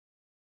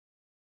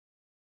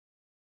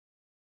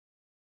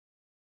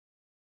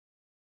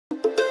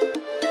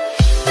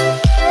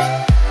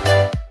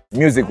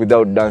Music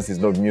without dance is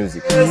not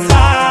music. We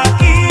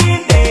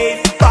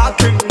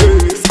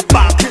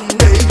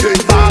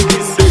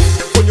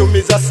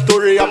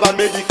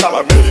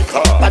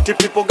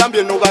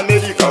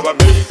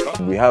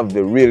have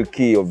the real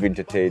key of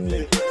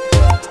entertainment.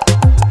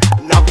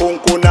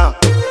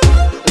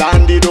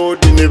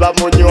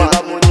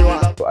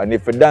 And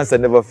if a dancer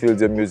never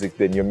feels your music,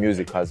 then your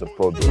music has a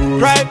problem.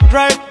 Drive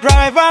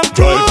and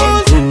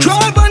cruise.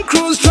 Drive and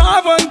cruise,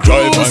 drive and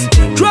cruise.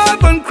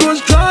 Drive and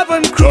cruise, drive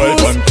and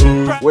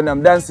cruise. When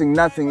I'm dancing,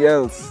 nothing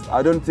else.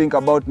 I don't think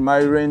about my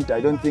rent. I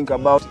don't think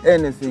about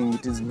anything.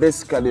 It is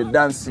basically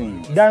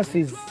dancing. Dance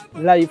is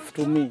life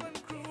to me.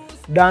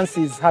 Dance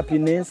is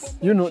happiness.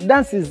 You know,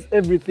 dance is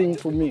everything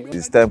to me.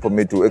 It's time for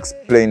me to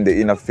explain the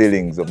inner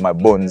feelings of my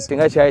bones.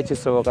 Dance.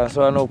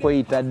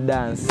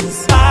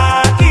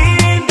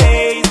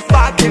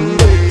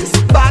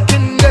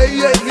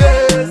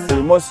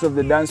 Most of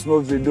the dance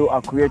moves we do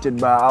are created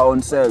by our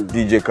own selves.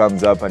 DJ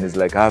comes up and is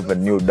like, I have a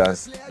new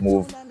dance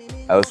move.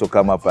 I also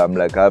come up, I'm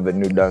like, I have a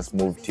new dance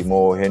move,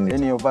 Timo, Henry.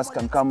 Any of us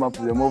can come up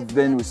with a move,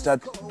 then we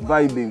start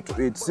vibing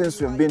to it.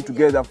 Since we've been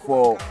together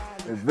for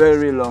a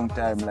very long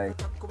time, like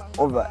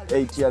over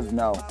 8 years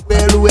now.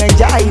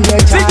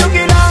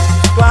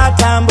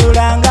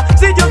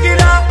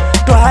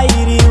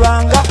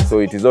 So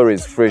it is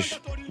always fresh.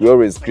 We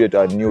always create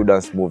our new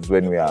dance moves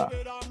when we are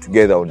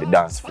together on the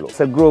dance floor. It's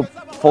a group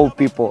full of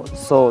people,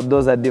 so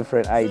those are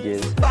different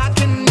ideas.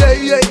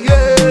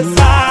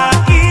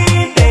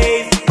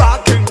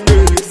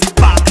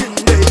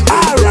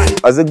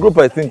 As a group,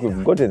 I think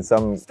we've gotten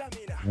some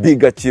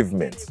big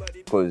achievements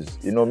because,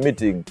 you know,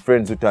 meeting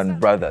friends who turn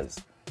brothers.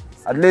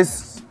 At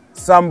least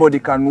somebody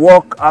can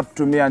walk up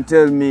to me and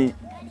tell me,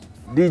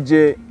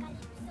 DJ,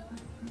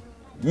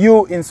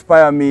 you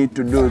inspire me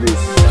to do this.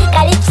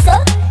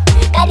 Calypso,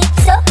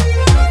 calypso,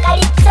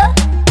 calypso,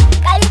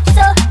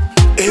 calypso.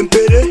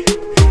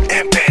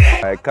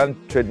 I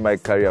can't trade my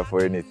career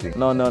for anything.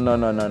 No.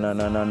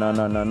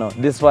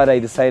 This is what I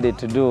decided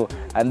to do,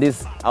 and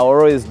this I'll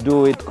always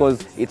do it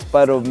because it's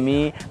part of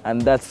me,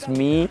 and that's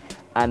me.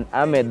 And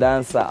I'm a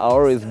dancer. I'll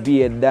always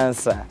be a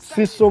dancer.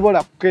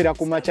 Sisobola kukera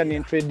kumacha ne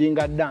trading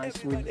a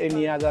dance with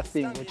any other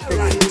thing.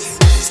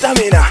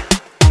 Stamina,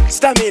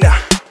 stamina.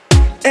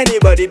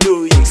 Anybody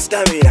doing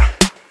stamina,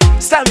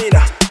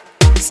 stamina,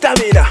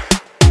 stamina.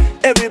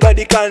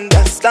 Everybody can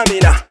dance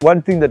stamina.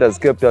 One thing that has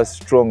kept us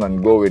strong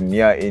and going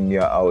year in,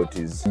 year out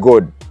is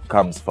God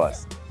comes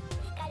first.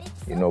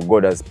 You know,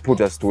 God has put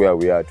us to where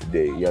we are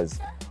today. He has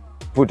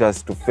put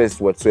us to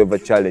face whatsoever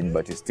challenge,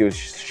 but He still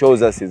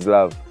shows us His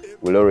love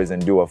will always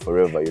endure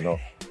forever, you know.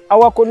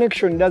 Our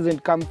connection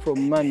doesn't come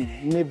from money,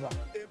 never.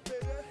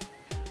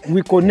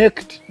 We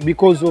connect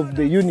because of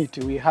the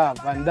unity we have,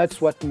 and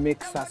that's what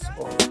makes us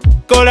all.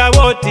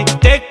 Kolawoti,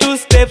 take 2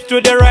 steps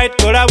to the right,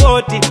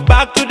 Kolawoti,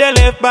 back to the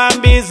left,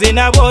 Bambi,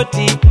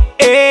 Zinawoti,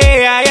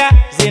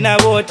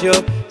 Zinawotio,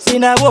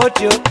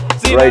 Zinawotio.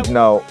 Right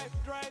now,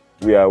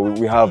 we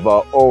have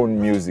our own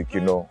music, you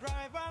know.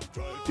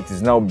 It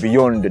is now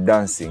beyond the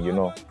dancing, you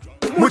know.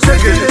 Drive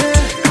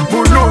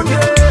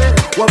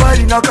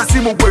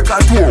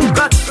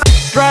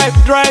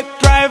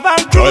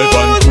and cruise.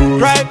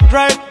 Drive and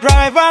cruise.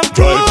 Drive and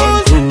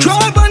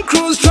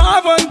cruise.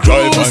 Drive and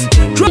cruise.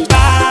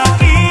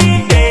 Back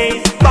in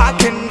days.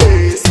 Back in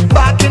days.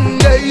 Back in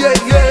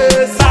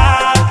days.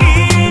 Back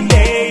in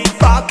days.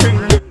 Back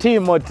in days.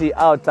 Timothy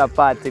outer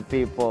party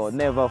people.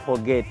 Never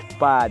forget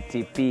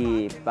party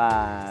people.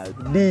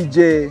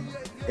 DJ,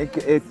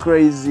 aka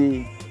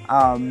Crazy,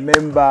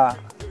 member,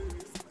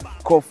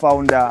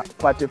 co-founder,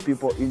 Party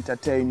People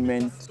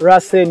Entertainment.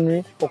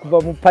 Rasenri,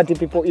 okuva Party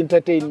People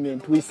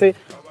Entertainment. We say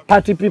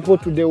party people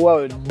to the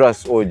world.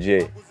 Ras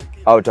OJ,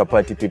 outer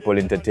Party People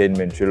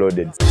Entertainment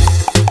Reloaded.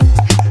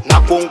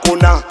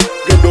 Nakonkona,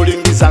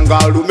 gedolingizanga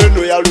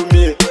alumeno ya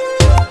lumie.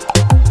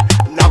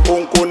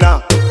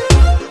 Nakonkona,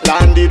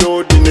 landi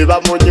road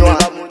neba monywa.